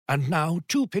And now,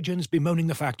 two pigeons bemoaning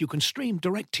the fact you can stream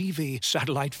DirecTV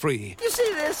satellite-free. You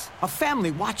see this? A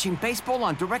family watching baseball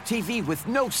on DirecTV with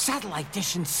no satellite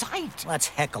dish in sight. Let's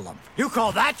heckle them. You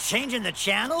call that changing the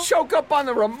channel? Choke up on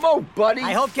the remote, buddy.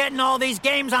 I hope getting all these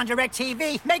games on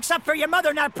DirecTV makes up for your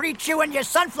mother not pre-chewing your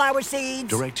sunflower seeds.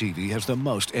 DirecTV has the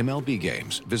most MLB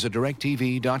games. Visit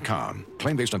DirecTV.com.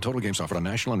 Claim based on total games offered on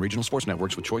national and regional sports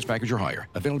networks with choice package or higher.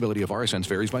 Availability of RSNs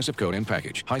varies by zip code and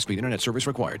package. High-speed internet service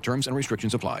required. Terms and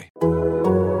restrictions apply.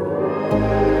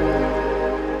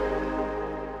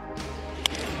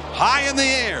 High in the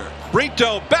air.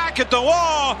 Brito back at the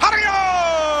wall.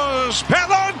 Adios,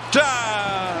 Pelota!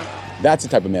 That's the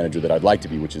type of manager that I'd like to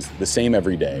be, which is the same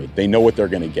every day. They know what they're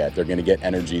going to get. They're going to get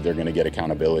energy. They're going to get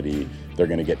accountability. They're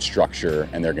going to get structure,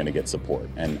 and they're going to get support.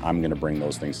 And I'm going to bring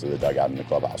those things to the dugout in the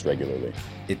clubhouse regularly.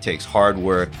 It takes hard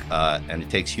work, and it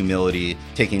takes humility,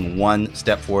 taking one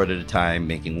step forward at a time,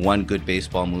 making one good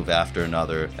baseball move after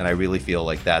another. And I really feel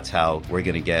like that's how we're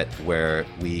going to get where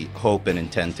we hope and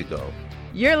intend to go.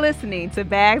 You're listening to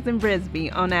Bags and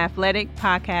Brisbee on Athletic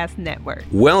Podcast Network.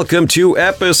 Welcome to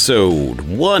episode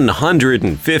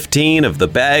 115 of the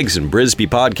Bags and Brisbee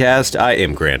podcast. I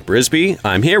am Grant Brisbee.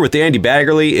 I'm here with Andy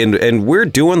Baggerly, and we're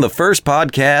doing the first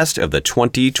podcast of the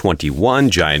 2021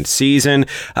 Giants season.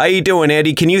 How you doing,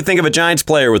 Andy? Can you think of a Giants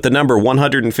player with the number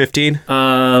 115?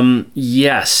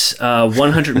 Yes.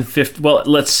 150. Well,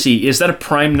 let's see. Is that a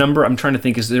prime number? I'm trying to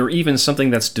think. Is there even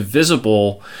something that's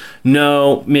divisible?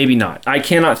 No, maybe not. I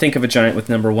cannot think of a Giant with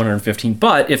number 115,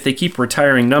 but if they keep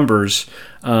retiring numbers,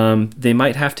 they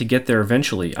might have to get there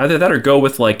eventually. Either that or go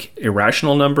with like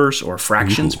irrational numbers or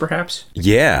fractions, perhaps.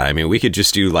 Yeah, I mean, we could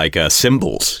just do like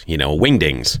symbols,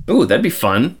 wingdings. Ooh, that'd be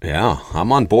fun. Yeah,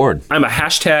 I'm on board. I'm a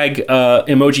hashtag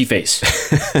emoji face.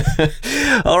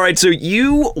 All right, so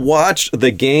you watched the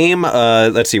game.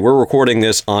 Let's see, we're recording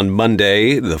this on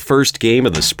Monday. The first game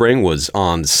of the spring was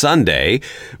on Sunday.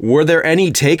 Were there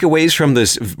any takeaways from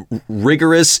this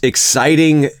rigorous,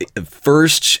 exciting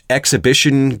first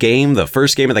exhibition game, the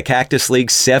first game of the Cactus League,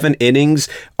 7 innings?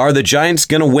 Are the Giants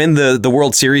going to win the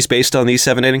World Series based on these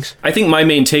 7 innings? I think my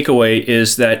main takeaway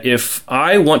is that if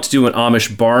I want to do an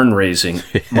Amish barn raising,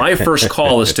 my first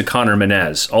call is to Connor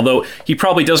Menez, although he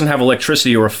probably doesn't have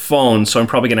electricity or a phone, so I'm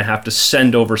probably going to have to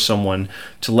send over someone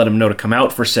to let him know to come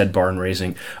out for said barn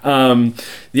raising.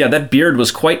 Yeah, that beard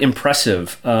was quite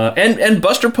impressive. And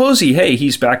Buster Posey, hey,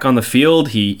 he's back on the field.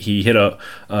 He hit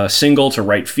a single to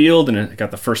right field and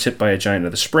got the first hit by a Giant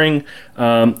of the spring.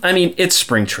 I mean, it's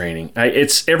spring training.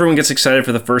 Everyone gets excited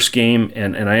for the first game,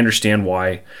 and I understand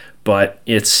why. But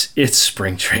it's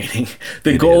spring training.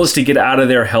 The goal is to get out of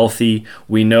there healthy.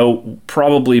 We know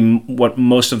probably what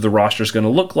most of the roster is going to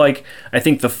look like. I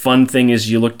think the fun thing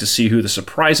is you look to see who the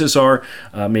surprises are.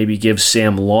 Maybe give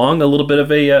Sam Long a little bit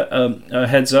of a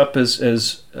heads up as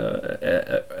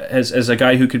a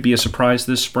guy who could be a surprise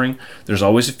this spring. There's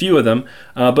always a few of them,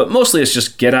 but mostly it's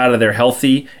just get out of there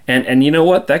healthy. And you know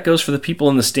what? That goes for the people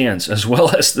in the stands as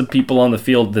well as the people on the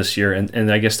field this year.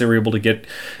 And I guess they were able to get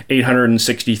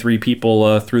 863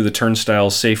 people through the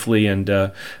turnstiles safely, and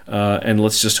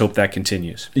let's just hope that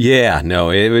continues. Yeah, no,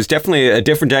 it was definitely a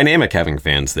different dynamic having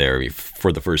fans there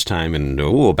for the first time in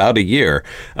about a year.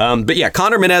 But yeah,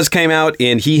 Connor Menez came out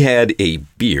and he had a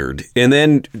beard, and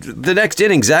then the next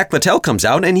inning, Zach Littell comes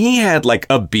out and he had like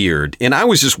a beard, and I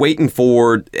was just waiting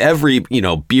for every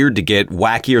beard to get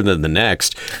wackier than the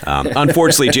next.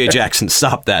 Unfortunately, Jay Jackson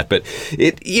stopped that, but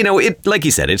it like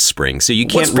you said, it's spring, so you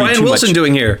can't. What's Brian Wilson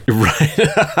doing here? Right.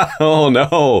 Oh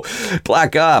no,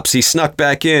 Black Ops, he snuck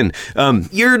back in.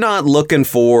 You're not looking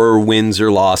for wins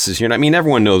or losses.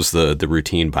 Everyone knows the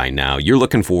routine by now. You're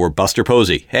looking for Buster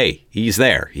Posey. Hey, he's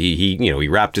there. He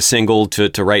wrapped a single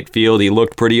to right field. He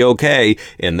looked pretty okay,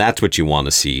 and that's what you want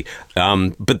to see.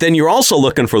 But then you're also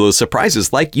looking for those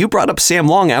surprises. Like you brought up Sam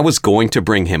Long. I was going to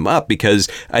bring him up because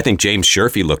I think James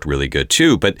Sherfy looked really good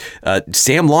too. But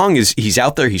Sam Long he's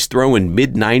out there. He's throwing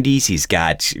mid-90s. He's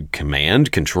got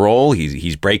command, control.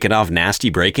 He's breaking off nasty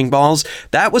breaking balls.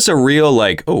 That was a real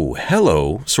oh,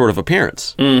 hello sort of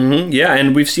appearance. Mm-hmm. Yeah,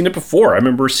 and we've seen it before. I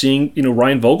remember seeing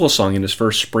Ryan Vogelsong in his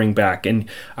first spring back, and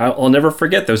I'll never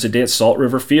forget there was a day at Salt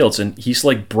River Fields, and he's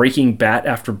like breaking bat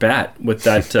after bat with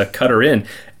that cutter in.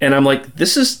 And I'm like,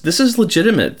 this is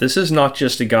legitimate. This is not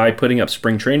just a guy putting up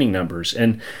spring training numbers,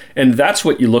 and that's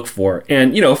what you look for.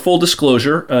 And full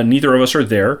disclosure, neither of us are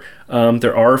there.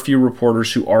 There are a few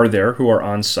reporters who are there, who are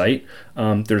on site.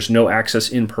 There's no access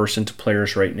in person to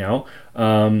players right now,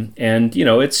 and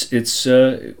it's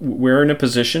we're in a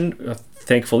position.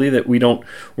 Thankfully, that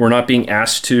we're not being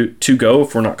asked to go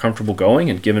if we're not comfortable going,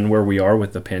 and given where we are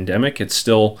with the pandemic, it's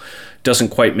still doesn't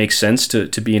quite make sense to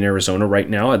be in Arizona right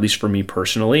now, at least for me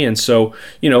personally. And so,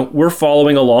 we're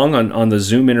following along on the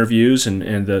Zoom interviews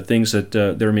and the things that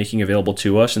they're making available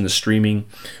to us, and the streaming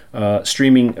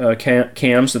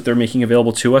cams that they're making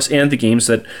available to us, and the games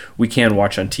that we can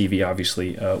watch on TV.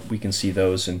 Obviously, we can see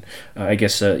those. And I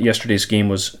guess yesterday's game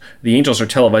was, the Angels are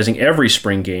televising every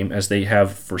spring game, as they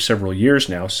have for several years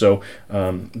now. So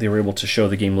they were able to show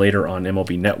the game later on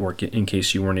MLB Network in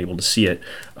case you weren't able to see it.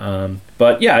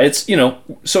 But yeah, it's,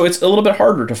 so it's a little bit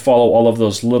harder to follow all of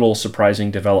those little surprising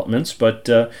developments. But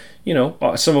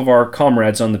some of our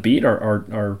comrades on the beat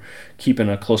are keeping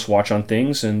a close watch on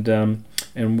things, and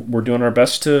we're doing our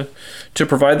best to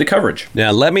provide the coverage.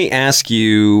 Now, let me ask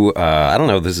you, I don't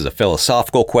know if this is a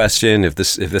philosophical question, if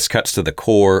this cuts to the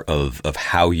core of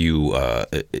how you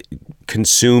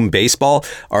consume baseball.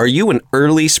 Are you an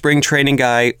early spring training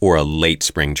guy or a late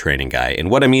spring training guy?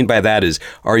 And what I mean by that is,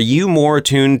 are you more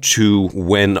attuned to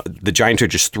when the Giants are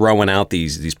just throwing out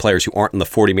these players who aren't in the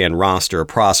 40-man roster of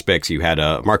prospects? You had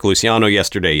Marco Luciano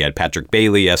yesterday, you had Patrick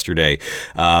Bailey yesterday,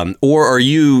 or are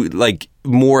you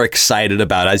more excited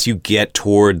about, as you get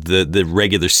toward the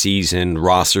regular season,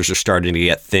 rosters are starting to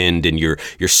get thinned and you're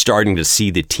starting to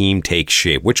see the team take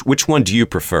shape? Which one do you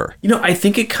prefer? I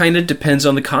think it kind of depends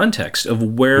on the context of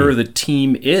where the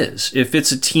team is. If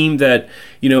it's a team that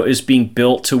is being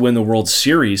built to win the World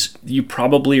Series, you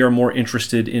probably are more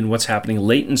interested in what's happening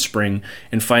late in spring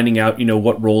and finding out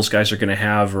what roles guys are going to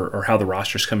have, or how the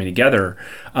roster's coming together.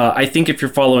 I think if you're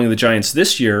following the Giants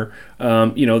this year,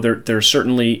 they're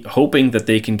certainly hoping that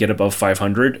they can get above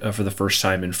 500 for the first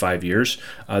time in 5 years.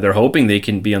 They're hoping they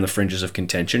can be on the fringes of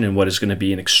contention in what is going to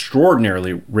be an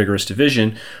extraordinarily rigorous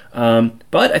division.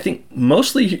 But I think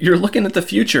mostly you're looking at the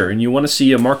future, and you want to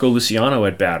see a Marco Luciano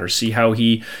at bat, or see how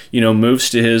he moves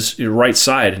to his right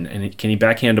side, and can he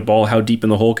backhand a ball? How deep in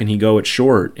the hole can he go at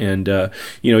short? And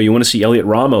you want to see Elliot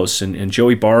Ramos and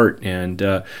Joey Bart and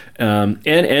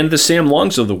the Sam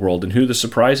Longs of the world, and who the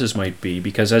surprises might be,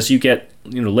 because as you get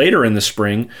later in the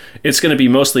spring, it's going to be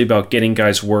mostly about getting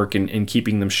guys work and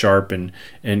keeping them sharp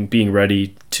and being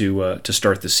ready to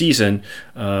start the season,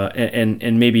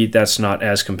 and maybe that's not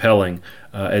as compelling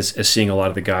as seeing a lot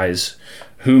of the guys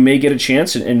who may get a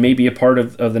chance and may be a part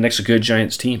of the next good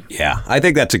Giants team. Yeah, I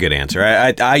think that's a good answer.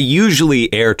 I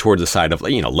usually err toward the side of,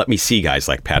 let me see guys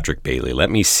like Patrick Bailey. Let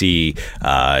me see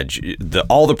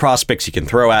all the prospects you can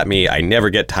throw at me. I never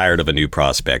get tired of a new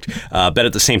prospect. But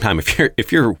at the same time,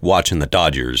 if you're watching the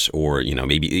Dodgers or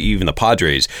maybe even the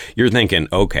Padres, you're thinking,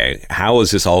 okay, how is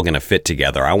this all going to fit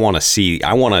together? I want to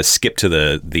skip to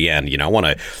the end. I want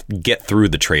to get through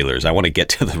the trailers. I want to get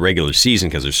to the regular season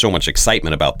because there's so much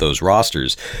excitement about those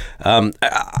rosters.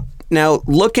 Now,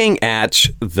 looking at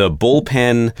the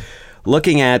bullpen,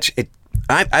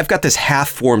 I've got this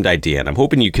half-formed idea, and I'm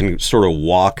hoping you can sort of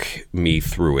walk me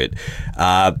through it.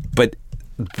 But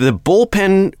the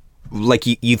bullpen,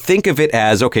 you think of it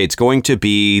as, okay, it's going to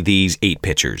be these 8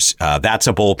 pitchers. That's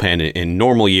a bullpen. In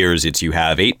normal years, you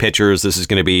have 8 pitchers. This is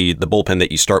going to be the bullpen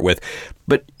that you start with.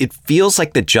 But it feels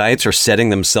like the Giants are setting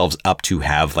themselves up to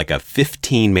have a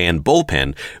 15-man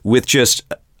bullpen with just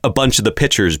a bunch of the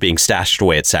pitchers being stashed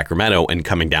away at Sacramento and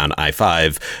coming down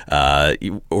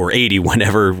I-5 or 80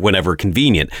 whenever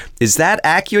convenient. Is that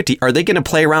accurate? Are they going to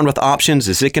play around with options?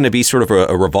 Is it going to be sort of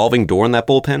a revolving door in that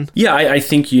bullpen? Yeah, I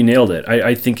think you nailed it.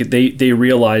 I think they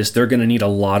realize they're going to need a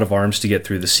lot of arms to get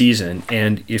through the season.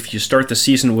 And if you start the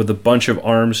season with a bunch of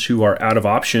arms who are out of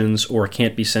options or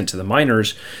can't be sent to the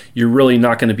minors, you're really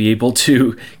not going to be able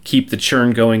to keep the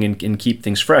churn going and keep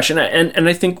things fresh. And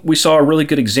I think we saw a really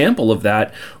good example of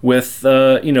that with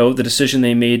the decision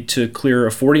they made to clear a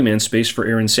 40-man space for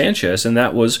Aaron Sanchez, and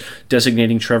that was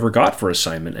designating Trevor Gott for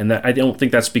assignment. And I don't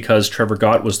think that's because Trevor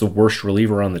Gott was the worst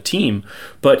reliever on the team,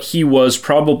 but he was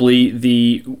probably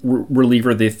the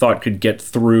reliever they thought could get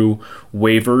through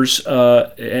waivers,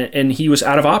 and he was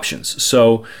out of options.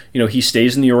 So, he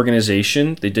stays in the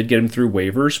organization. They did get him through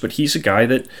waivers, but he's a guy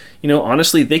that,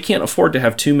 honestly, they can't afford to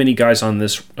have too many guys on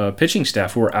this pitching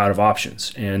staff who are out of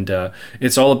options. And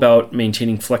it's all about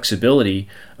maintaining flexibility,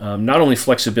 not only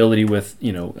flexibility with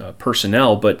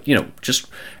personnel, but just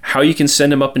how you can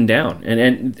send them up and down.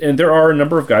 And there are a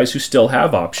number of guys who still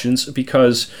have options,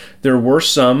 because there were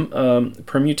some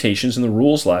permutations in the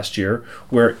rules last year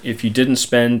where if you didn't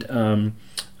spend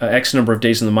X number of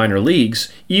days in the minor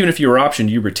leagues, even if you were optioned,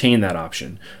 you retain that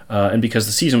option. And because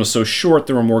the season was so short,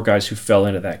 there were more guys who fell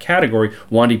into that category.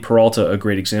 Wandy Peralta, a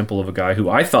great example of a guy who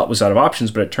I thought was out of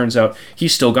options, but it turns out he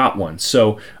still got one.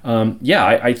 So,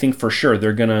 I think for sure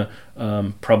they're going to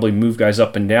probably move guys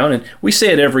up and down. And we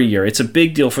say it every year. It's a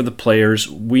big deal for the players.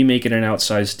 We make it an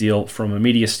outsized deal from a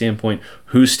media standpoint,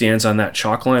 who stands on that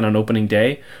chalk line on opening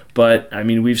day. But, I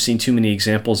mean, we've seen too many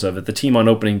examples of it. The team on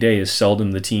opening day is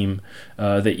seldom the team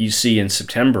that you see in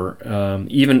September,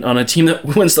 even on a team that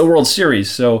wins the World Series.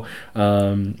 So,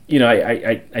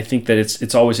 I think that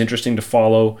it's always interesting to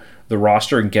follow the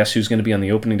roster and guess who's going to be on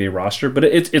the opening day roster. But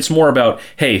it's more about,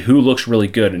 hey, who looks really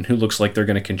good and who looks like they're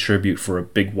going to contribute for a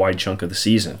big, wide chunk of the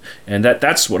season. And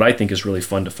that's what I think is really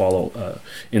fun to follow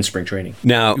in spring training.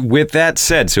 Now, with that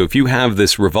said, so if you have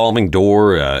this revolving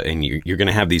door and you're going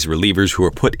to have these relievers who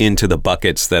are put into the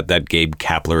buckets that Gabe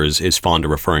Kapler is fond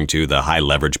of referring to, the high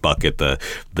leverage bucket, the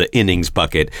innings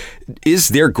bucket, is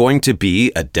there going to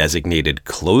be a designated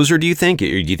closer, do you think? Or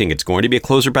do you think it's going to be a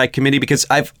closer by committee? Because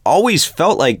I've always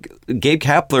felt like Gabe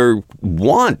Kapler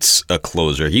wants a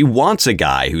closer. He wants a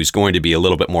guy who's going to be a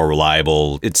little bit more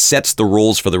reliable. It sets the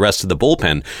rules for the rest of the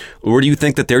bullpen. Or do you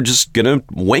think that they're just going to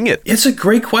wing it? It's a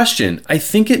great question. I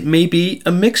think it may be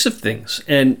a mix of things.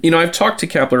 And, I've talked to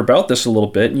Kapler about this a little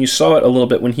bit, and you saw it a little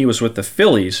bit when he was with the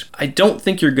Phillies. I don't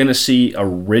think you're going to see a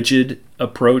rigid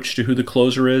approach to who the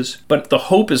closer is, but the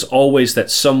hope is always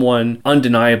that someone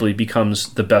undeniably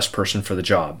becomes the best person for the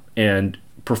job and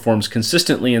performs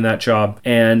consistently in that job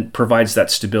and provides that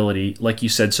stability, like you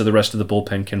said, so the rest of the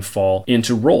bullpen can fall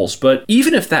into roles. But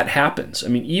even if that happens,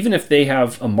 even if they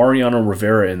have a Mariano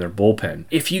Rivera in their bullpen,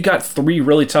 if you got 3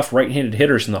 really tough right-handed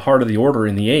hitters in the heart of the order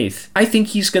in the 8th, I think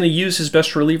he's going to use his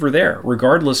best reliever there,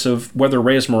 regardless of whether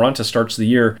Reyes Moronta starts the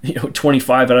year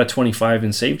 25 out of 25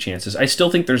 in save chances. I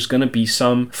still think there's going to be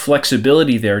some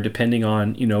flexibility there depending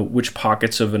on, which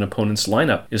pockets of an opponent's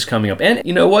lineup is coming up. And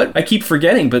you know what? I keep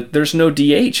forgetting, but there's no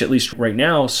DH, at least right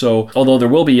now. So, although there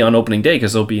will be on opening day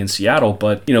because they'll be in Seattle,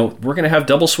 but, we're going to have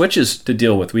double switches to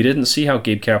deal with. We didn't see how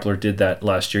Gabe Kapler did that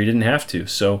last year. He didn't have to.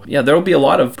 So, yeah, there will be a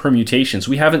lot of permutations.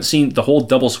 We haven't seen the whole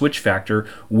double switch factor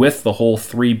with the whole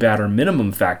 3-batter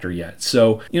minimum factor yet.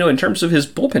 So, in terms of his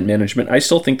bullpen management, I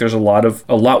still think there's a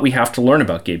lot we have to learn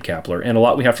about Gabe Kapler and a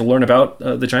lot we have to learn about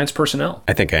the Giants personnel.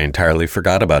 I think I entirely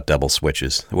forgot about double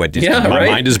switches. My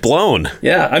mind is blown.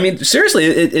 Yeah, seriously,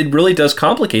 it really does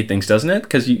complicate things, doesn't it?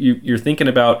 Because you're thinking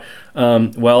about,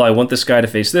 I want this guy to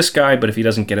face this guy, but if he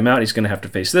doesn't get him out, he's going to have to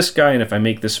face this guy. And if I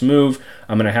make this move,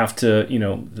 I'm going to have to,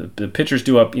 the pitcher's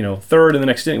due up, third in the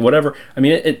next inning, whatever.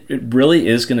 It really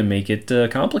is going to make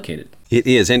it complicated. It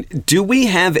is. And do we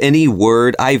have any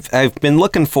word? I've been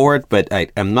looking for it, but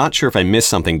I'm not sure if I missed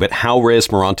something, but how Reyes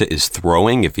Moronta is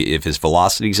throwing, if his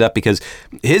velocity's up, because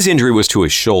his injury was to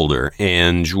his shoulder.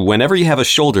 And whenever you have a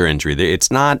shoulder injury,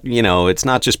 it's not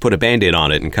just put a Band-Aid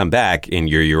on it and come back in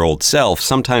your old self.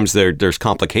 Sometimes there's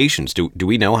complications. Do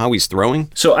we know how he's throwing?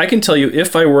 So I can tell you,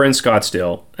 if I were in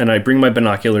Scottsdale and I bring my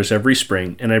binoculars every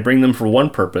spring and I bring them for one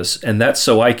purpose, and that's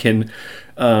so I can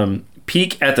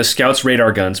peek at the scouts'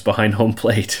 radar guns behind home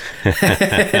plate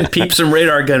and peep some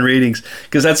radar gun readings,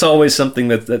 because that's always something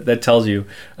that tells you,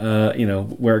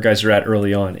 where guys are at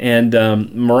early on. And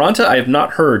Moronta, I have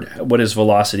not heard what his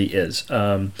velocity is.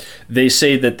 They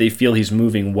say that they feel he's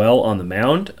moving well on the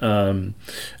mound.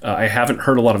 I haven't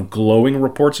heard a lot of glowing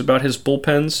reports about his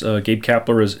bullpens. Gabe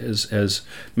Kapler has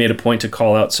made a point to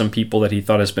call out some people that he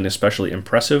thought has been especially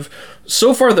impressive.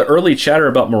 So far, the early chatter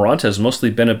about Moronta has mostly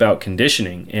been about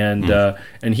conditioning, and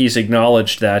he's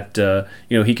acknowledged that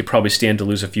he could probably stand to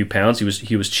lose a few pounds.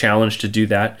 He was challenged to do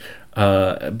that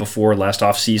before last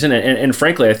off season, and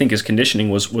frankly, I think his conditioning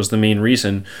was the main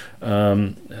reason,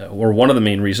 or one of the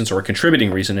main reasons, or a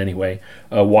contributing reason anyway,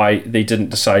 why they didn't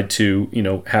decide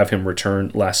to have him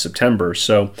return last September.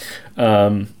 So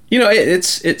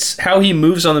it's how he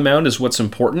moves on the mound is what's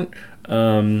important,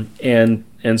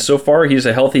 and so far he's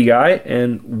a healthy guy,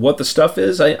 and what the stuff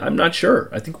is, I'm not sure.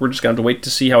 I think we're just going to wait to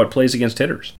see how it plays against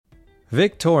hitters.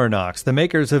 Victorinox, the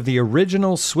makers of the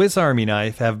original Swiss Army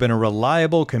knife, have been a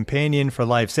reliable companion for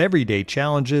life's everyday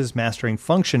challenges, mastering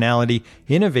functionality,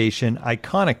 innovation,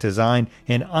 iconic design,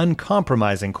 and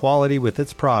uncompromising quality with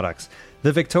its products.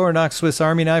 The Victorinox Swiss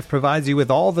Army knife provides you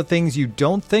with all the things you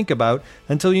don't think about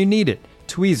until you need it: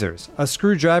 tweezers, a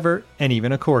screwdriver, and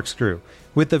even a corkscrew.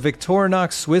 With the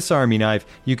Victorinox Swiss Army knife,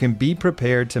 you can be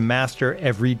prepared to master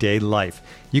everyday life.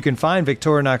 You can find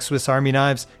Victorinox Swiss Army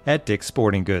knives at Dick's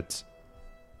Sporting Goods.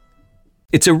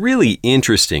 It's a really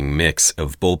interesting mix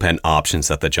of bullpen options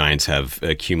that the Giants have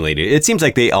accumulated. It seems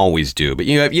like they always do, but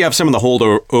you have some of the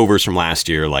holdovers from last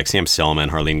year, like Sam Selman,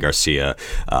 Harleen Garcia,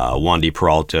 Wandy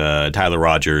Peralta, Tyler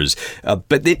Rogers,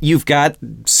 but you've got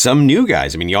some new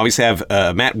guys. I mean, you always have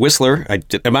Matt Whistler.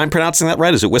 Am I pronouncing that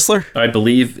right? Is it Whistler? I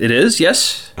believe it is,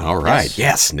 yes. All right,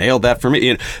 yes, nailed that for me.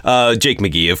 Jake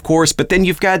McGee, of course, but then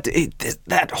you've got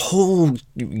that whole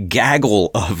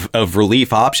gaggle of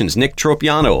relief options. Nick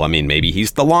Tropiano, I mean, maybe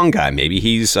he's the long guy. Maybe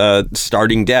he's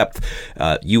starting depth.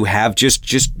 You have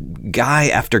just guy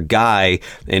after guy,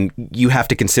 and you have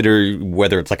to consider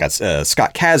whether it's like a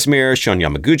Scott Kazmir, Sean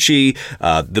Yamaguchi,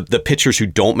 the pitchers who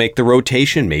don't make the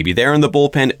rotation. Maybe they're in the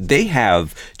bullpen. They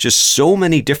have just so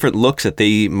many different looks that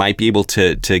they might be able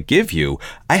to give you.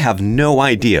 I have no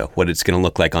idea what it's going to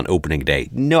look like on opening day.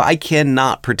 No, I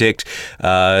cannot predict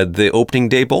the opening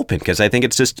day bullpen because I think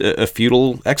it's just a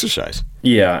futile exercise.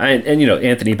 Yeah, and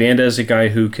Anthony Banda is a guy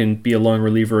who can be a long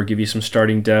reliever or give you some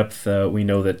starting depth. We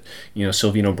know that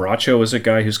Silvino Bracho is a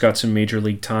guy who's got some major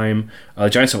league time. The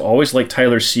Giants have always liked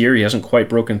Tyler Sear. He hasn't quite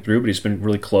broken through, but he's been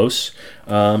really close.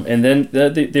 And then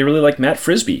they really like Matt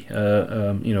Frisbee,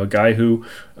 a guy who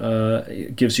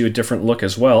gives you a different look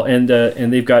as well. And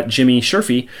they've got Jimmy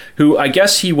Sherfy, who I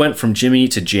guess he went from Jimmy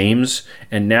to James,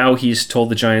 and now he's told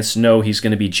the Giants no, he's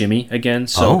going to be Jimmy again.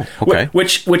 So, okay.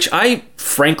 Which I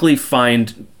frankly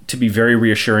find to be very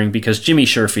reassuring because Jimmy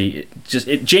Sherfy,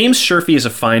 James Sherfy is a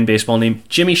fine baseball name.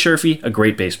 Jimmy Sherfy, a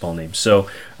great baseball name. So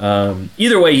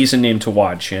either way, he's a name to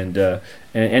watch. And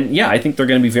yeah, I think they're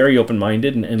going to be very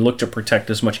open-minded and look to protect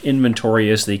as much inventory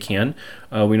as they can.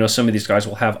 We know some of these guys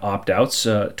will have opt-outs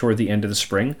toward the end of the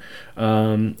spring.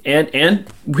 And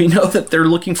we know that they're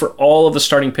looking for all of the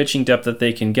starting pitching depth that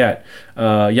they can get.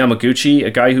 Yamaguchi,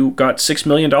 a guy who got $6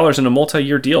 million in a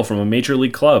multi-year deal from a major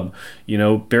league club,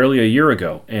 barely a year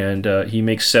ago. And he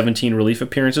makes 17 relief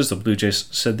appearances. The Blue Jays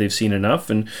said they've seen enough.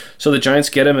 And so the Giants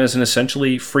get him as an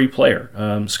essentially free player.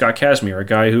 Scott Kazmir, a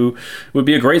guy who would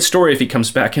be a great story if he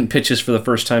comes back and pitches for the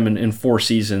first time in 4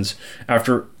 seasons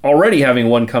after already having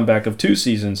one comeback of 2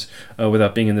 seasons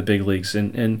without being in the big leagues.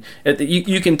 And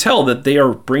you can tell that they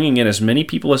are bringing in as many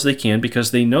people as they can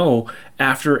because they know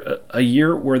after a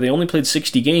year where they only played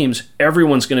 60 games,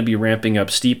 everyone's going to be ramping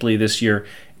up steeply this year.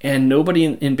 And nobody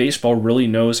in baseball really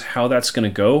knows how that's going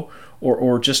to go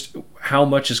or just how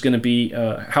much is going to be,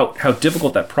 how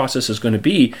difficult that process is going to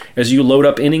be as you load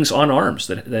up innings on arms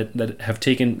that have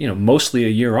taken mostly a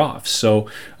year off. So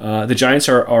the Giants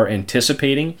are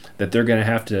anticipating that they're going to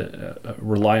have to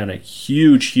rely on a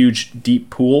huge deep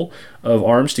pool of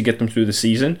arms to get them through the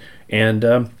season,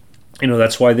 and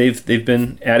that's why they've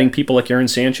been adding people like Aaron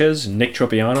Sanchez and Nick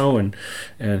Tropiano and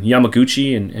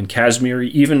Yamaguchi and Kazmir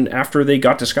even after they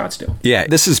got to Scottsdale. Yeah,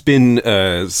 this has been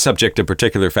a subject of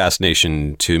particular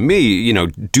fascination to me.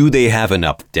 Do they have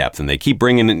enough depth? And they keep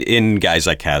bringing in guys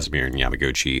like Kazmir and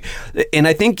Yamaguchi. And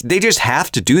I think they just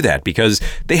have to do that because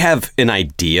they have an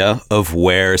idea of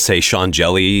where, say, Sean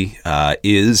Jelly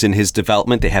is in his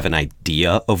development. They have an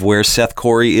idea of where Seth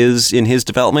Corey is in his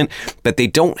development, but they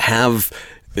don't have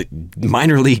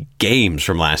minor league games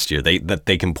from last year that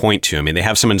they can point to. I mean, they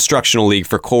have some instructional league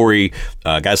for Corey,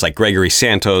 guys like Gregory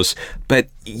Santos, but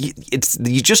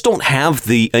you just don't have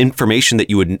the information that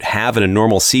you would have in a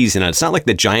normal season. And it's not like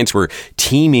the Giants were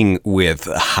teaming with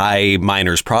high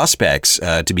minors prospects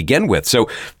to begin with. So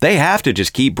they have to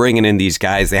just keep bringing in these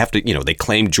guys. They have to, they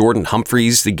claim Jordan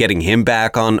Humphreys, getting him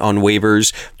back on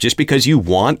waivers just because you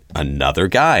want another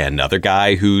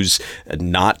guy who's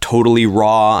not totally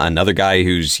raw, another guy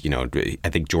who's, I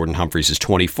think Jordan Humphreys is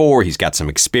 24. He's got some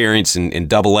experience in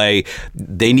Double-A.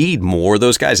 They need more of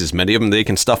those guys, as many of them they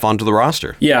can stuff onto the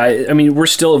roster. Yeah, I mean, we're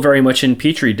still very much in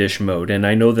Petri dish mode, and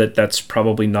I know that that's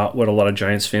probably not what a lot of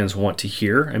Giants fans want to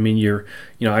hear. I mean,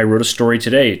 I wrote a story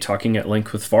today talking at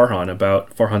length with Farhan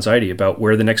Zaidi about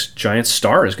where the next Giants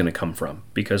star is going to come from,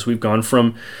 because we've gone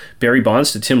from Barry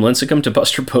Bonds to Tim Lincecum to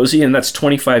Buster Posey, and that's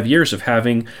 25 years of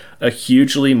having a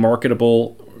hugely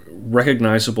marketable,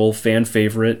 recognizable, fan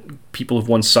favorite, people who've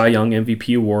won Cy Young,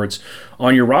 MVP awards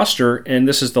on your roster, and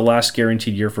this is the last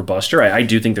guaranteed year for Buster. I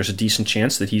do think there's a decent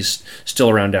chance that he's still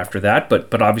around after that,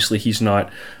 but obviously he's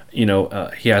not,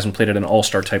 he hasn't played at an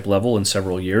all-star type level in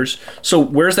several years. So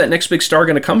where's that next big star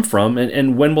going to come from,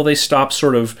 and when will they stop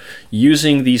sort of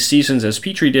using these seasons as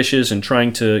petri dishes and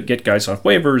trying to get guys off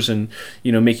waivers and,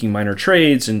 making minor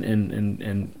trades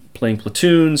and playing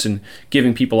platoons and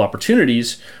giving people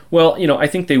opportunities? Well, I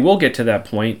think they will get to that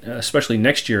point, especially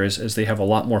next year as they have a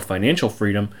lot more financial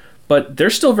freedom. but they're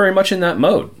still very much in that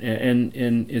mode,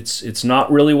 and it's not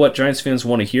really what Giants fans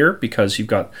want to hear, because you've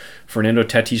got Fernando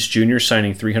Tatis Jr.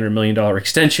 signing $300 million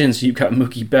extensions, you've got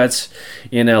Mookie Betts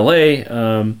in LA,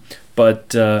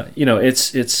 but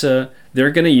it's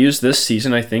they're going to use this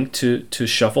season, I think, to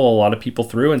shuffle a lot of people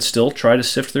through and still try to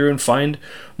sift through and find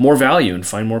more value and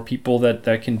find more people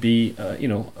that can be,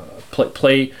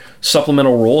 play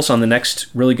supplemental roles on the next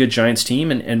really good Giants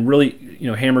team, and really,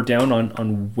 hammer down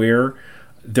on where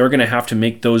they're going to have to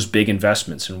make those big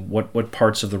investments and what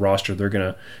parts of the roster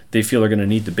they feel are going to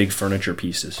need the big furniture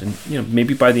pieces. And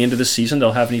maybe by the end of the season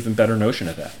they'll have an even better notion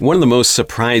of that. One of the most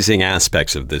surprising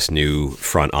aspects of this new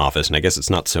front office, and I guess it's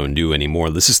not so new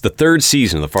anymore, this is the third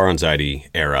season of the Faranziardi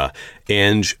era,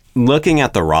 and looking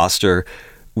at the roster,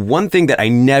 one thing that I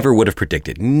never would have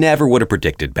predicted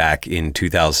back in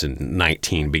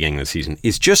 2019, beginning of the season,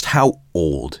 is just how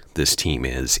old this team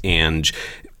is. And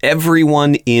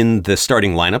everyone in the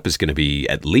starting lineup is going to be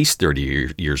at least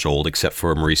 30 years old, except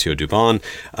for Mauricio Dubon.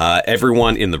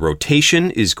 Everyone in the rotation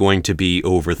is going to be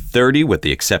over 30, with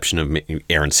the exception of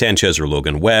Aaron Sanchez or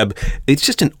Logan Webb. It's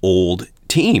just an old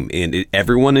team, and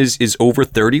everyone is over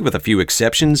 30 with a few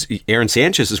exceptions. Aaron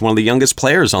Sanchez is one of the youngest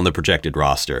players on the projected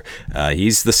roster.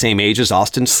 He's the same age as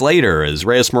Austin Slater, as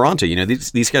Reyes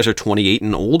Moronta. These guys are 28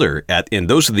 and older, and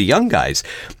those are the young guys.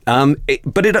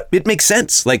 But it makes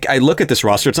sense. Like, I look at this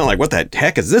roster, it's not like, what the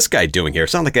heck is this guy doing here?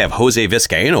 It's not like they have Jose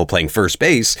Vizcaino playing first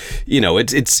base.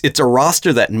 It's a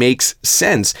roster that makes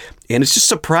sense. And it's just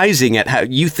surprising at how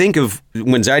you think of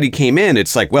when Zaidi came in.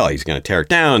 It's like, well, he's going to tear it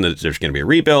down. There's going to be a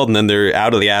rebuild, and then they're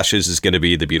out of the ashes is going to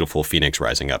be the beautiful phoenix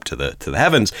rising up to the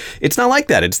heavens. It's not like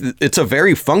that. It's a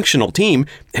very functional team,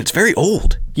 and it's very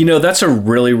old. That's a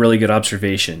really, really good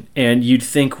observation. And you'd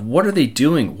think, what are they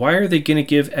doing? Why are they going to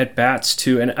give at-bats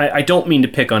to, and I don't mean to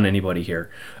pick on anybody here,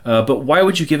 but why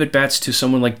would you give at-bats to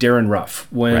someone like Darren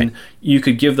Ruff when you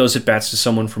could give those at-bats to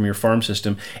someone from your farm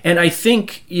system? And I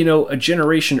think, a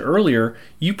generation earlier,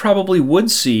 you probably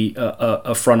would see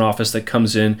a front office that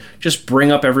comes in, just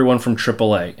bring up everyone from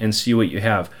AAA and see what you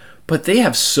have. But they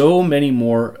have so many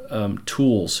more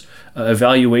tools,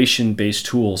 evaluation-based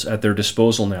tools at their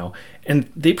disposal now.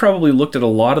 And they probably looked at a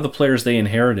lot of the players they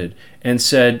inherited and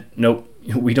said, nope,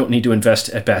 we don't need to invest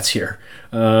at-bats here.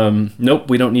 Nope,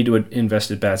 we don't need to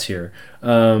invest at-bats here.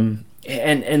 And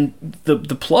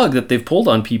the plug that they've pulled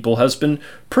on people has been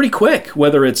pretty quick,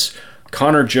 whether it's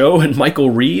Connor Joe and Michael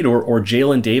Reed or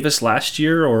Jalen Davis last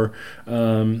year, or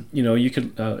you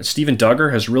could Steven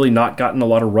Duggar has really not gotten a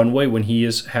lot of runway when he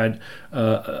has had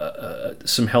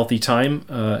some healthy time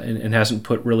and hasn't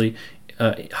put really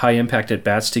high impact at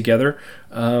bats together.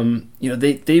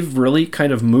 They've really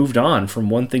kind of moved on from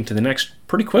one thing to the next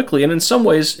pretty quickly, and in some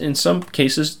ways, in some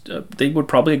cases, they would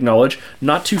probably acknowledge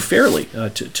not too fairly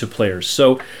to players.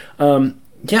 So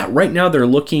right now they're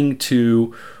looking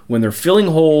to, when they're filling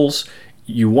holes,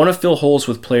 you want to fill holes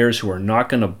with players who are not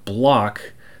going to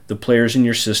block the players in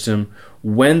your system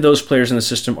when those players in the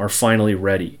system are finally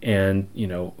ready. And,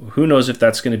 who knows if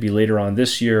that's going to be later on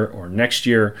this year or next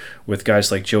year with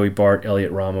guys like Joey Bart,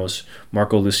 Elliot Ramos,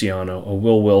 Marco Luciano,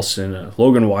 Will Wilson,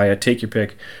 Logan Wyatt, take your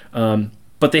pick.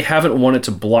 But they haven't wanted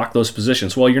to block those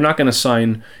positions. Well, you're not going to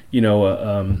sign,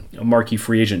 a marquee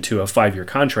free agent to a 5-year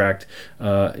contract.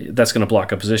 That's going to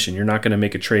block a position. You're not going to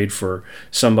make a trade for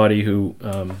somebody who,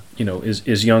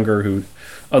 is younger, who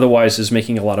otherwise is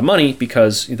making a lot of money,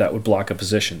 because that would block a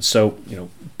position. So,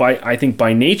 I think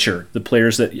by nature, the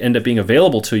players that end up being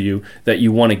available to you that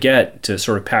you want to get to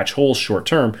sort of patch holes short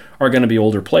term are going to be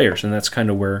older players, and that's kind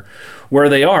of where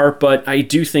they are. But I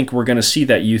do think we're going to see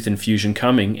that youth infusion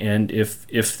coming, and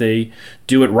if they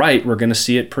do it right, we're going to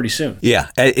see it pretty soon. Yeah,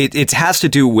 it has to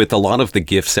do with a lot of the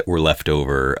gifts that were left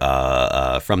over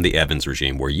from the Evans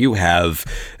regime, where you have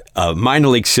a minor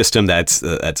league system that's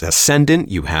ascendant.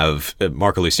 You have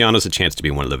Marco Luciano's a chance to be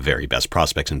one of the very best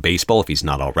prospects in baseball if he's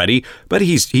not already, but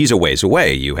he's a ways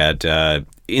away. You had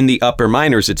in the upper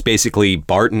minors, it's basically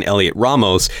Bart and Elliot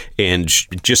Ramos, and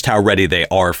just how ready they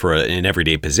are for an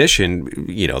everyday position,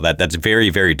 that's very,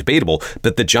 very debatable.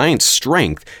 But the Giants'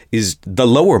 strength is the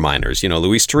lower minors.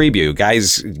 Luis Toribio,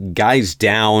 guys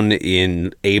down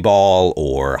in A-ball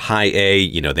or high A.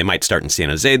 They might start in San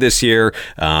Jose this year.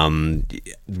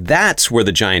 That's where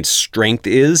the Giants' strength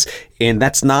is. And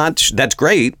that's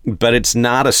great, but it's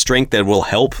not a strength that will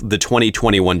help the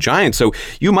 2021 Giants. So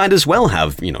you might as well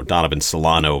have, Donovan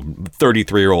Solano,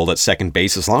 33-year-old at second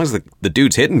base, as long as the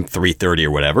dude's hitting 330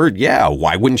 or whatever. Yeah,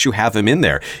 why wouldn't you have him in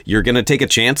there? You're going to take a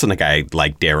chance on a guy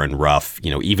like Darren Ruff,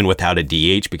 even without a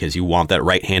DH, because you want that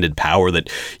right-handed power that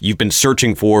you've been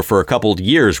searching for a couple of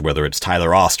years, whether it's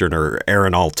Tyler Austin or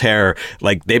Aaron Altair.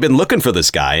 Like, they've been looking for this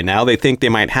guy, and now they think they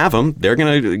might have him. They're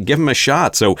going to give him a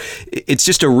shot. So it's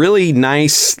just a really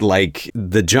nice,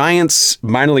 the Giants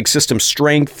minor league system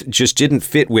strength just didn't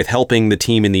fit with helping the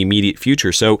team in the immediate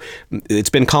future. So it's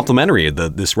been complimentary,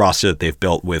 this roster that they've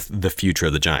built with the future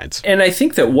of the Giants. And I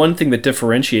think that one thing that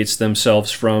differentiates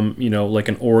themselves from, like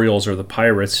an Orioles or the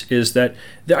Pirates is that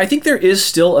I think there is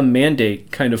still a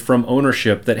mandate kind of from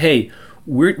ownership that, hey,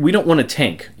 we don't want to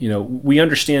tank. We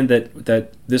understand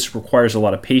that this requires a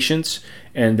lot of patience,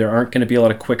 and there aren't going to be a lot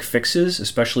of quick fixes,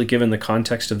 especially given the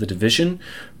context of the division.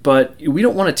 But we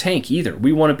don't want to tank either.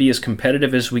 We want to be as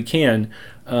competitive as we can.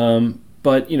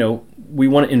 But we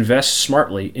want to invest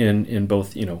smartly in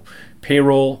both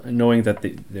payroll, knowing that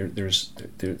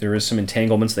there is some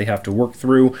entanglements they have to work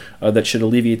through that should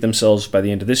alleviate themselves by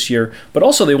the end of this year. But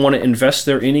also they want to invest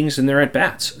their innings and their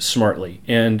at-bats smartly.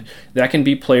 And that can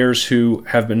be players who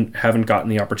haven't gotten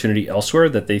the opportunity elsewhere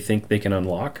that they think they can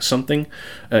unlock something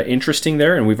interesting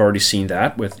there. And we've already seen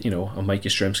that with, a Mike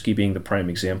Yastrzemski being the prime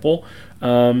example.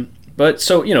 But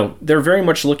so, they're very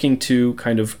much looking to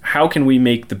kind of how can we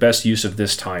make the best use of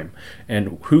this time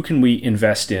and who can we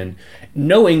invest in,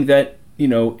 knowing that,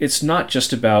 it's not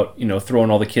just about,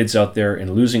 throwing all the kids out there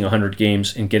and losing 100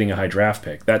 games and getting a high draft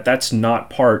pick. That's not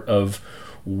part of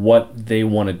what they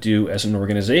want to do as an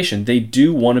organization. They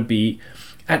do want to be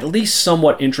at least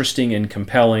somewhat interesting and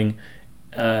compelling,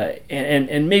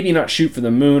 and maybe not shoot for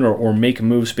the moon or make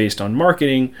moves based on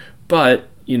marketing, but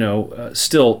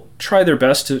still try their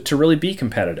best to really be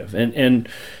competitive. And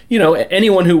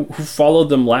anyone who followed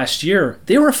them last year,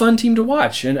 they were a fun team to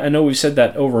watch. And I know we've said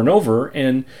that over and over.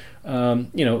 And,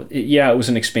 it was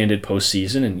an expanded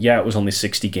postseason. And it was only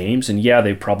 60 games. And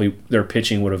their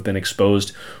pitching would have been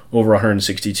exposed over a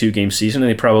 162 game season. And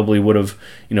they probably would have,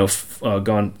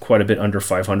 gone quite a bit under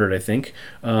 500, I think.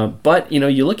 But,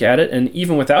 you look at it, and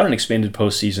even without an expanded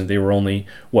postseason, they were only,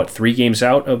 3 games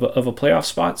out of a playoff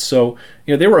spot. So,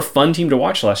 they were a fun team to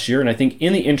watch last year. And I think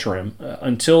in the interim,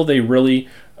 until they really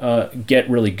get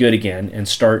really good again and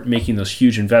start making those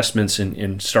huge investments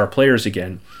in star players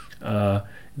again,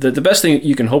 the best thing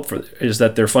you can hope for is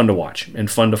that they're fun to watch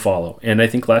and fun to follow. And I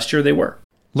think last year they were.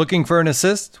 Looking for an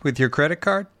assist with your credit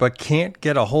card but can't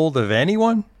get a hold of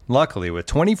anyone? Luckily, with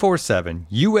 24/7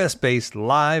 U.S.-based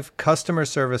live customer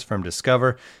service from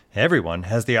Discover, everyone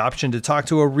has the option to talk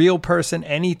to a real person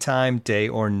anytime, day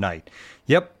or night.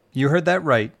 Yep, you heard that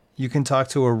right. You can talk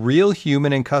to a real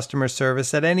human in customer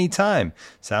service at any time.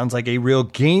 Sounds like a real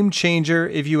game changer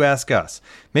if you ask us.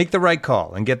 Make the right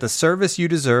call and get the service you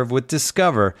deserve with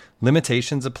Discover.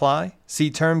 Limitations apply.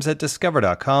 See terms at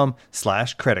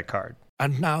discover.com/creditcard.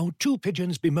 And now, 2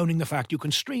 pigeons bemoaning the fact you can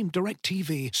stream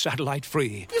DirecTV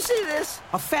satellite-free. You see this?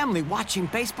 A family watching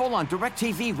baseball on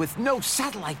DirecTV with no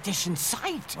satellite dish in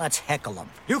sight. Let's heckle them.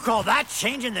 You call that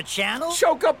changing the channel?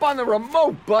 Choke up on the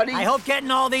remote, buddy. I hope getting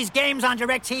all these games on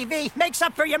DirecTV makes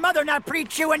up for your mother not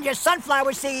pre-chewing your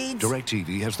sunflower seeds.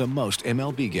 DirecTV has the most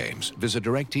MLB games. Visit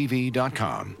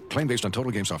DirecTV.com. Claim based on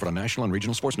total games offered on national and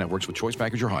regional sports networks with choice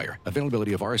package or higher.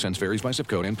 Availability of RSNs varies by zip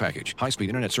code and package. High-speed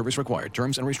internet service required.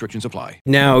 Terms and restrictions apply.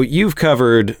 Now, you've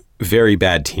covered very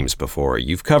bad teams before.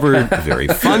 You've covered very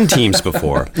fun teams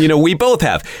before. We both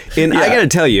have. And I got to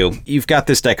tell you, you've got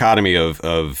this dichotomy of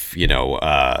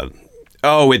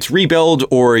it's rebuild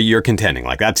or you're contending.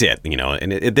 Like, that's it,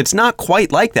 and it's not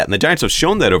quite like that. And the Giants have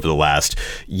shown that over the last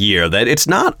year, that it's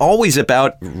not always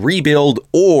about rebuild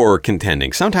or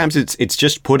contending. Sometimes it's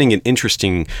just putting an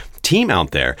interesting team out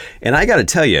there. And I got to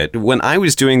tell you, when I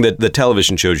was doing the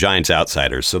television show Giants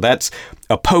Outsiders, so that's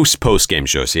a post-game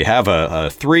show. So you have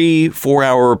a 3-4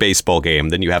 hour baseball game,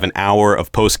 then you have an hour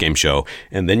of post-game show,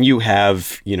 and then you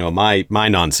have, my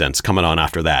nonsense coming on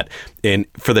after that. And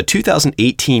for the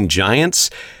 2018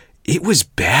 Giants, it was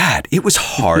bad. It was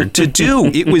hard to do.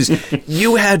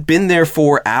 You had been there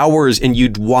for hours and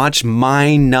you'd watch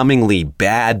mind-numbingly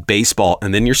bad baseball,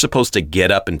 and then you're supposed to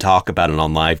get up and talk about it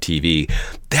on live TV.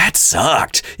 That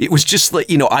sucked. It was just like,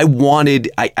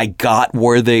 I got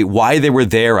why they were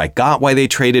there. I got why they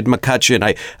traded McCutchen.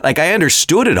 I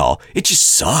understood it all. It just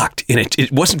sucked. And it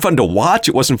wasn't fun to watch.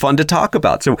 It wasn't fun to talk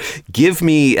about. So give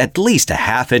me at least a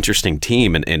half interesting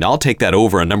team, and I'll take that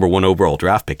over a number 1 overall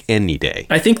draft pick any day.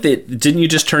 I think Didn't you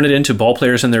just turn it into ball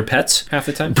players and their pets half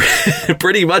the time?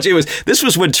 Pretty much. This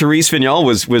was when Therese Vignal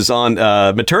was on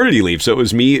maternity leave. So it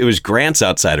was me. It was Grant's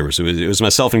Outsiders. It was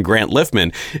myself and Grant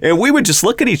Liffman, and we would just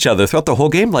look at each other throughout the whole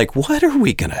game like, what are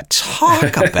we gonna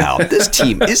talk about? This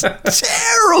team is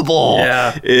terrible.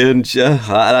 Yeah. And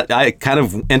I kind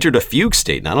of entered a fugue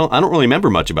state, and I don't really remember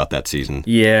much about that season.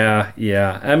 Yeah.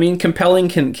 I mean, compelling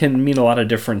can mean a lot of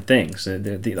different things.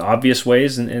 The obvious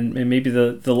ways and maybe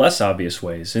the less obvious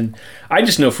ways. And I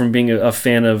just know from being a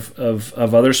fan of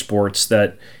other sports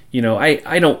that,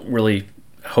 I don't really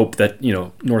hope that,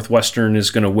 Northwestern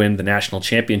is going to win the national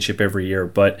championship every year,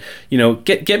 but,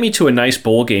 get me to a nice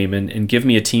bowl game and give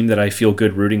me a team that I feel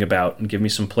good rooting about, and give me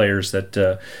some players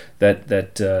that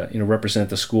represent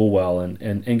the school well,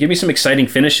 and give me some exciting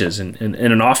finishes and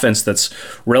an offense that's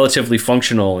relatively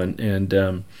functional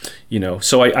and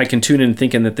so I can tune in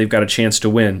thinking that they've got a chance to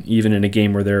win even in a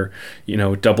game where they're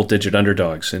double-digit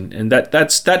underdogs, and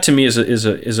that to me is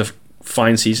a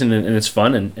fine season, and it's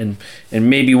fun, and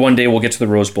maybe one day we'll get to the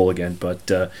Rose Bowl again,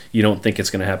 but you don't think it's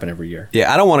going to happen every year.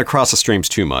 Yeah, I don't want to cross the streams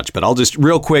too much, but I'll just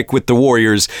real quick with the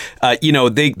Warriors.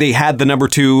 They had the number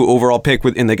 2 overall pick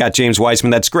and they got James Wiseman.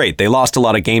 That's great. They lost a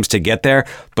lot of games to get there,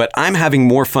 but I'm having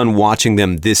more fun watching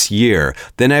them this year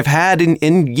than I've had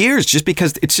in years, just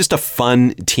because it's just a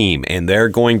fun team, and they're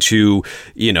going to,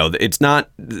 it's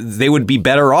not. They would be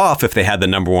better off if they had the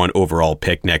number 1 overall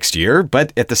pick next year,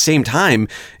 but at the same time,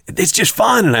 it's just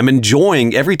fun, and I'm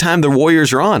enjoying every time the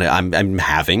Warriors are on. I'm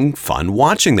having fun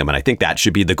watching them, and I think that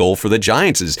should be the goal for the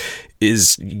Giants.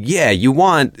 You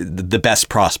want the best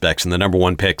prospects and the number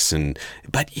 1 picks,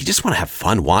 but you just want to have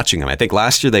fun watching them. I think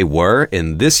last year they were,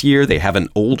 and this year they have an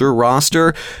older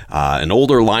roster, an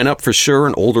older lineup for sure,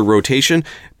 an older rotation,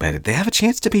 but they have a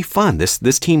chance to be fun.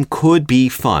 This team could be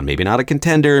fun. Maybe not a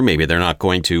contender. Maybe they're not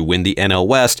going to win the NL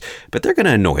West, but they're going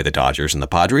to annoy the Dodgers and the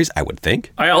Padres, I would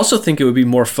think. I also think it would be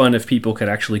more fun if people could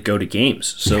actually go to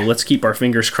games. So let's keep our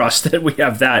fingers crossed that we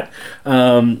have that,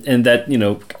 and that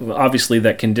obviously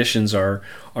that conditions are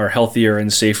healthier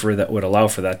and safer that would allow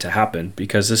for that to happen,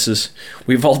 because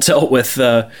we've all dealt with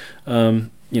all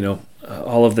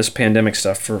of this pandemic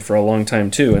stuff for a long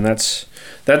time too, and that's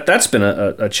been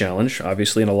a challenge,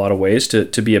 obviously, in a lot of ways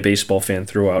to be a baseball fan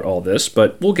throughout all this,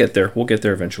 but we'll get there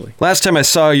eventually. Last time I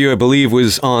saw you, I believe,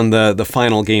 was on the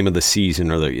final game of the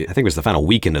season, I think it was the final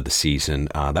weekend of the season.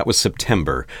 That was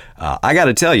September. I got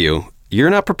to tell you, you're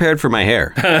not prepared for my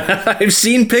hair. I've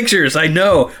seen pictures. I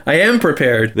know. I am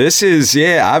prepared. This is,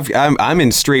 I'm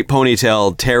in straight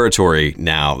ponytail territory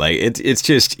now. Like it's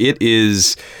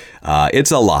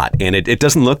a lot, and it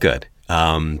doesn't look good.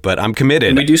 But I'm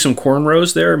committed. Can we do some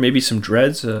cornrows there? Maybe some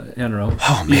dreads? I don't know.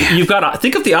 Oh, man. You've got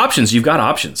think of the options. You've got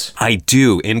options. I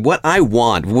do. And what I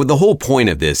want, the whole point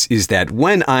of this is that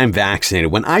when I'm vaccinated,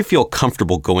 when I feel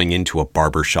comfortable going into a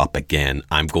barbershop again,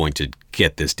 I'm going to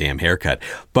get this damn haircut.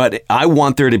 But I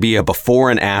want there to be a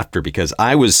before and after, because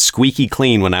I was squeaky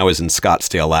clean when I was in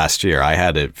Scottsdale last year. I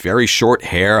had a very short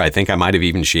hair. I think I might have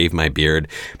even shaved my beard.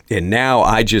 And now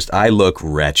I look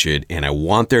wretched, and I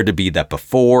want there to be that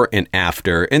before and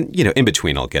after. And, in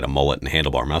between I'll get a mullet and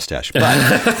handlebar mustache. But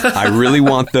I really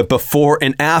want the before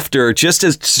and after, just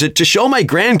to show my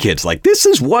grandkids, like, this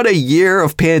is what a year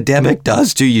of pandemic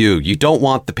does to you. You don't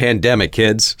want the pandemic,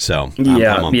 kids. So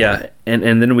yeah.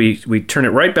 And then we turn it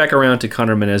right back around to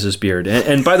Connor Menezes' beard.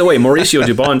 And by the way, Mauricio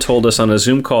Dubon told us on a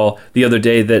Zoom call the other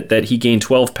day that he gained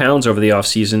 12 pounds over the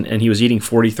offseason, and he was eating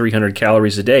 4,300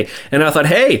 calories a day. And I thought,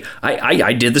 hey,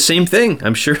 I did the same thing.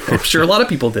 I'm sure a lot of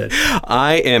people did.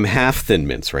 I am half Thin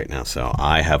Mints right now, so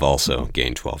I have also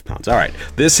gained 12 pounds. All right,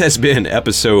 this has been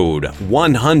episode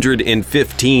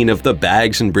 115 of the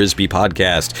Bags and Brisbee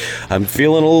podcast. I'm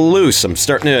feeling a little loose. I'm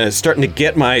starting to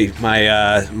get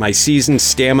my season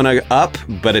stamina up,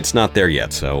 but it's not there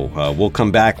yet. So we'll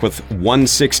come back with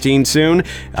 116 soon.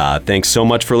 Thanks so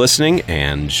much for listening,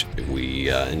 and we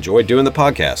enjoyed doing the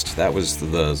podcast. That was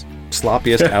the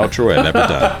sloppiest outro I've ever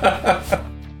done.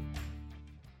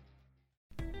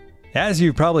 As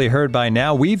you've probably heard by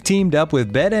now, we've teamed up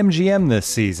with BetMGM this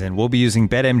season. We'll be using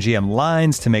BetMGM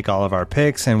lines to make all of our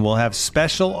picks, and we'll have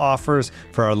special offers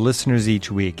for our listeners each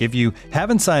week. If you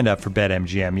haven't signed up for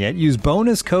BetMGM yet, use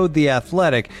bonus code The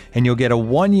Athletic, and you'll get a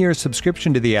 1-year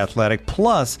subscription to The Athletic,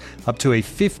 plus up to a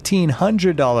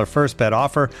 $1,500 first bet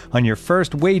offer on your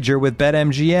first wager with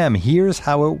BetMGM. Here's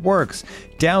how it works.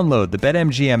 Download the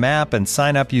BetMGM app and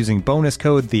sign up using bonus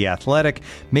code The Athletic.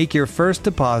 Make your first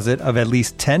deposit of at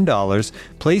least $10.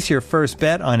 Place your first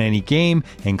bet on any game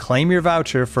and claim your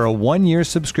voucher for a 1-year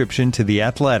subscription to The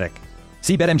Athletic.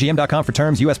 See BetMGM.com for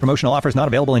terms. U.S. promotional offers not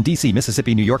available in D.C.,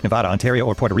 Mississippi, New York, Nevada, Ontario,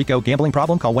 or Puerto Rico. Gambling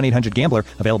problem? Call 1-800-GAMBLER.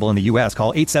 Available in the U.S.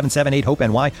 Call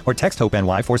 877-8-HOPE-NY or text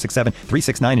HOPE-NY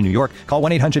 467-369 in New York. Call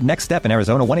 1-800-NEXT-STEP in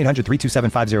Arizona.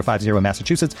 1-800-327-5050 in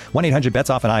Massachusetts.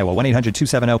 1-800-BETS-OFF in Iowa.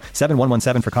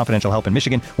 1-800-270-7117 for confidential help in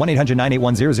Michigan.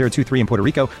 1-800-981-0023 in Puerto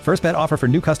Rico. First bet offer for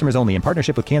new customers only in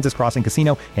partnership with Kansas Crossing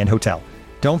Casino and Hotel.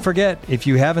 Don't forget, if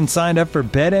you haven't signed up for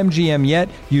BetMGM yet,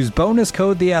 use bonus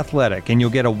code The Athletic, and you'll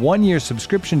get a 1-year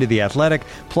subscription to The Athletic,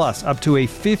 plus up to a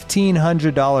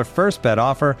 $1,500 first bet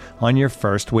offer on your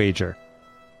first wager.